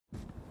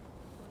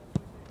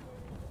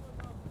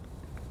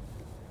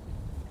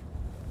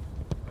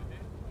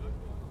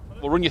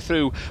We'll run you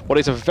through what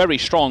is a very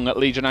strong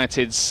Leeds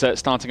United's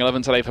starting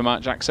 11 today for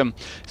Mark Jackson.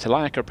 It's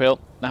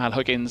Capriel, Nahal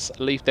Huggins,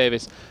 Leif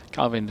Davis,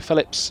 Calvin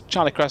Phillips,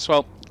 Charlie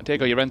Cresswell,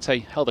 Diego Llorente,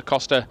 Helder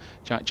Costa,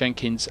 Jack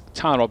Jenkins,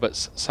 Tyler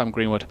Roberts, Sam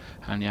Greenwood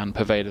and Jan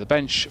Pervada. The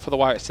bench for the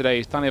Whites today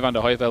is Danny van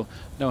der Heuvel,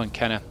 Noah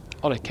Kenner,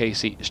 Ollie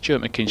Casey,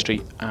 Stuart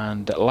McKinstry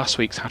and last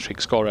week's hat-trick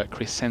scorer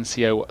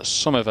Crescencio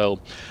Somerville.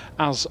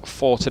 As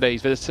for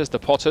today's visitors, the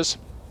Potters,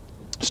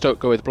 Stoke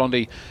go with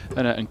Blondie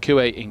and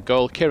Koué in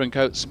goal, Kieran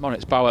Coates,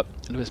 Moritz Bauer,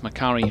 Lewis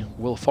Macari,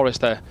 Will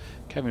Forrester,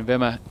 Kevin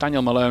Wimmer,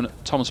 Daniel Malone,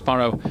 Tom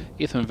Sparrow,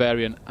 Ethan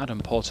Varian, Adam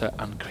Porter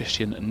and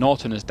Christian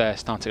Norton as their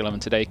starting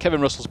 11 today.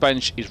 Kevin Russell's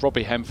bench is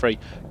Robbie Hemfrey,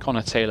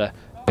 Connor Taylor,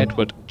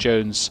 Edward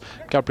Jones,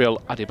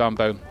 Gabriel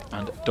Adibambo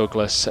and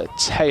Douglas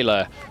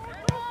Taylor.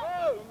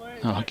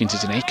 Now Huggins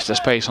is in acres of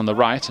space on the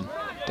right and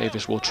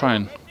Davis will try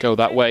and go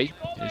that way.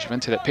 It's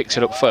Llorente that picks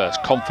it up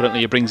first.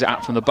 Confidently he brings it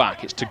out from the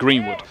back. It's to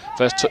Greenwood.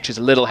 First touch is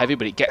a little heavy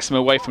but it gets him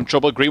away from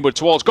trouble. Greenwood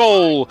towards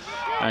goal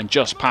and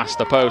just past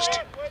the post.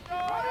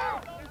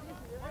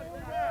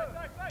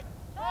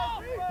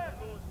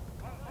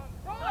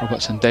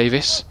 Roberts and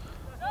Davis.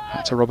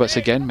 Back to Roberts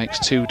again, makes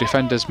two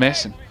defenders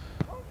miss and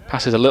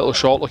passes a little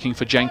short looking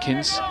for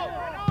Jenkins.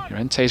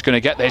 Llorente is going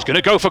to get there, he's going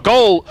to go for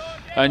goal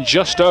and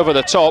just over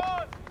the top.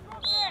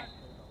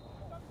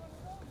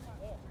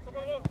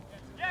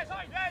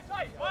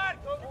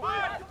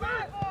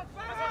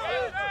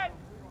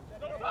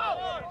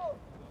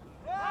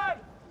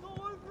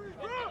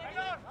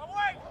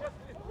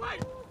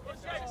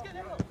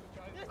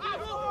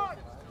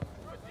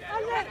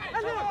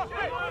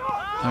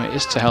 Now it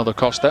is to Helder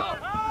Costa,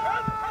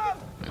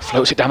 who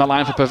floats it down the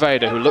line for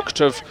Pervada, who looks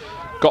to have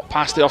got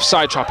past the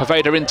offside trap.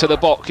 Pervada into the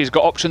box, he's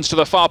got options to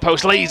the far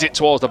post, lays it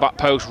towards the back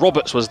post.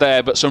 Roberts was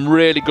there, but some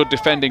really good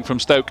defending from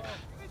Stoke.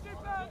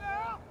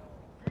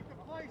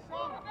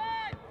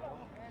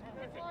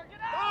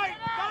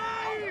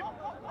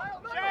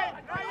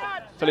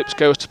 Phillips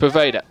goes to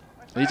Pervada.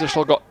 Leeds have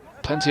still got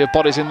plenty of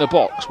bodies in the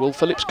box. Will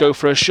Phillips go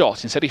for a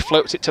shot? Instead he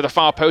floats it to the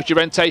far post.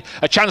 Llorente,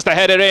 a chance to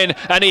head it in,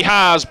 and he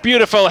has.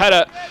 Beautiful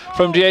header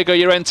from Diego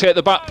Llorente at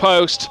the back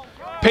post.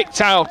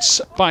 Picked out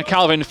by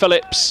Calvin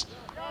Phillips.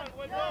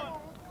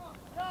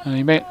 And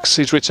he makes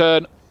his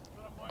return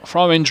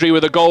from injury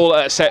with a goal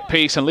at a set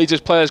piece, and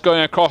Leeds' players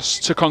going across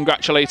to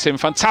congratulate him.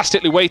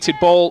 Fantastically weighted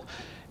ball,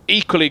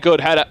 equally good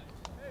header.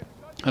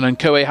 And then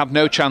Koué had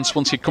no chance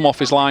once he'd come off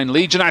his line.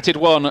 Leeds United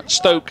 1,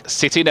 Stoke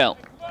City 0.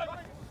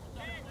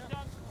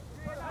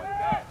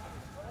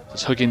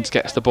 As Huggins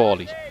gets the ball,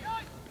 he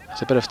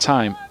has a bit of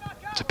time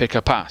to pick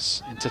a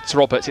pass into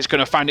Roberts. It's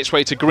going to find its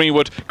way to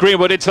Greenwood.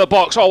 Greenwood into the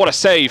box. Oh, what a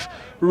save.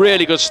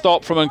 Really good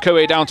stop from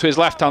Koué down to his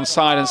left-hand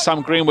side, and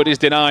Sam Greenwood is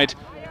denied.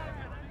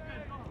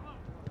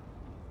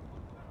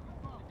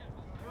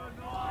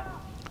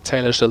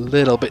 Taylor's a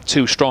little bit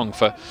too strong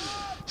for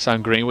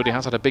Sam Greenwood. He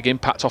has had a big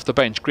impact off the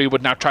bench.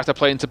 Greenwood now tries to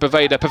play into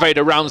Pervada.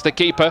 Pervada rounds the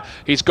keeper.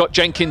 He's got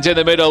Jenkins in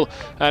the middle,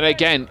 and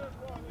again,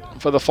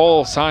 for the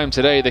fourth time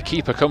today, the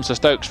keeper comes to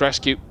Stoke's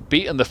rescue.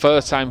 Beaten the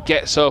first time,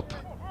 gets up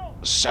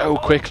so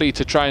quickly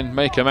to try and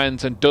make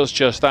amends and does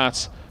just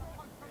that.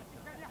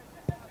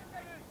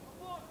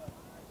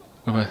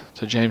 Over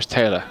to James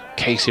Taylor.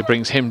 Casey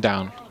brings him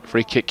down.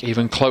 Free kick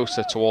even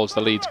closer towards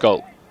the Leeds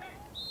goal.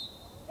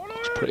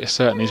 Looks pretty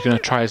certain he's going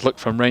to try his luck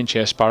from range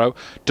here, Sparrow.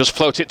 Does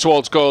float it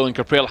towards goal and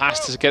Capriel has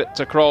to get it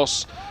to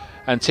cross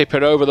and tip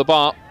it over the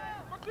bar.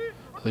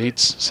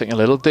 Leeds sitting a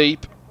little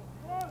deep.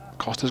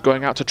 Costa's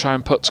going out to try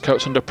and put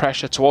Coates under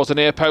pressure towards the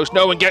near post.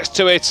 No one gets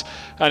to it,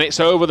 and it's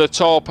over the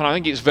top. And I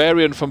think it's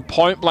Varian from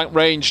point blank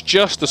range,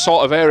 just the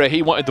sort of area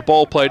he wanted the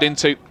ball played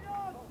into.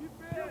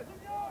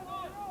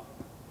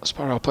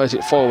 Sparrow plays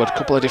it forward, a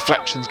couple of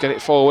deflections get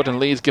it forward, and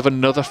Leeds give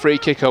another free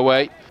kick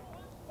away.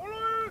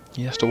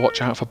 He has to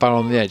watch out for Barrow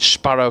on the edge.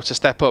 Sparrow to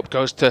step up,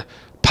 goes to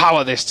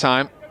Power this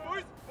time.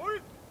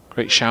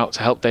 Great shout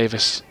to help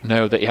Davis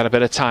know that he had a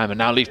bit of time, and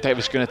now Leif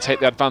Davis is going to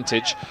take the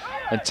advantage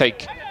and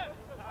take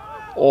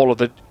all of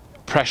the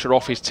pressure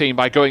off his team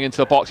by going into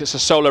the box. It's a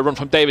solo run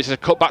from Davis. It's a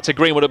cut back to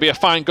Greenwood. It'll be a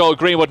fine goal.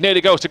 Greenwood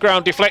nearly goes to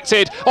ground,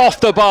 deflected off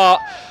the bar.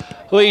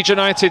 Leeds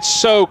United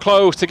so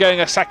close to getting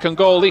a second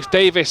goal. Leif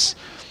Davis,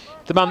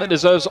 the man that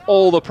deserves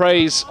all the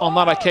praise on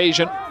that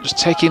occasion, just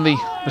taking the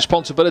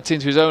responsibility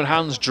into his own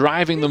hands,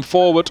 driving them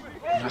forward.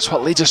 That's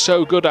what Leeds are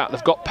so good at.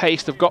 They've got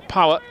pace, they've got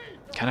power.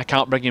 Kenner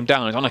can't bring him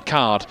down. He's on a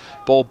card.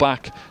 Ball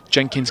back.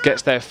 Jenkins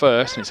gets there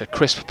first, and it's a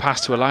crisp pass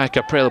to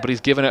Capriel, but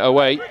he's given it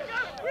away.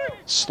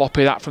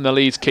 Sloppy that from the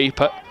Leeds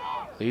keeper.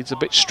 Leeds a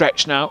bit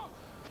stretched now.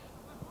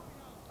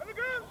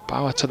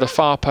 Bauer to the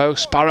far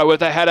post. Sparrow with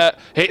the header.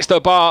 Hits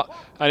the bar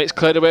and it's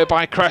cleared away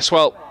by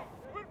Cresswell.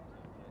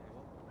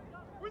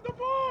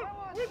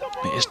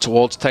 It is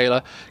towards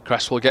Taylor.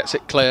 Cresswell gets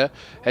it clear.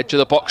 Edge of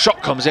the box.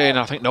 Shot comes in.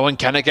 I think Noah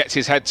Kenner gets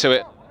his head to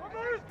it.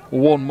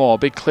 one more.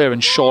 Big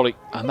clearance surely,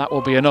 and that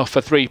will be enough for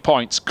 3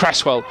 points.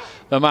 Cresswell,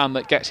 the man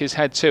that gets his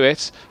head to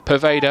it.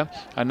 Pervader,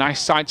 a nice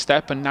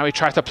sidestep, and now he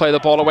tries to play the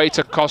ball away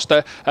to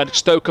Costa, and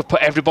Stoke have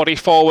put everybody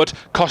forward.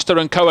 Costa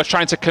and Co are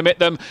trying to commit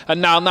them,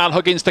 and now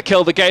Huggins to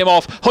kill the game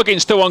off.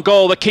 Huggins to on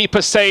goal, the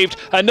keeper saved,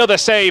 another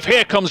save.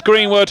 Here comes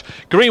Greenwood.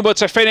 Greenwood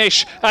to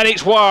finish, and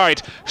it's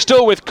wide.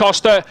 Still with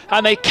Costa,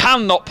 and they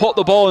cannot put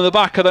the ball in the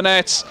back of the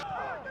net.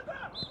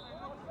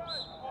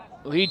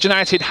 Leeds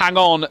United hang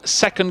on,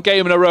 second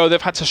game in a row.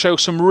 They've had to show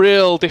some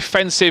real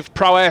defensive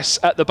prowess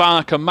at the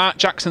back, and Mark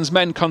Jackson's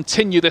men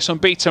continue this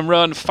unbeaten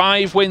run.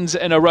 5 wins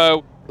in a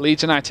row.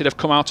 Leeds United have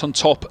come out on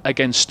top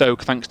against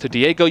Stoke thanks to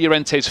Diego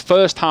Llorente's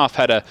first half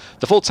header.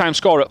 The full-time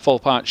score at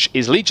Thorp Arch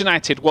is Leeds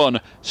United 1,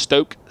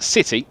 Stoke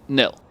City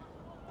 0.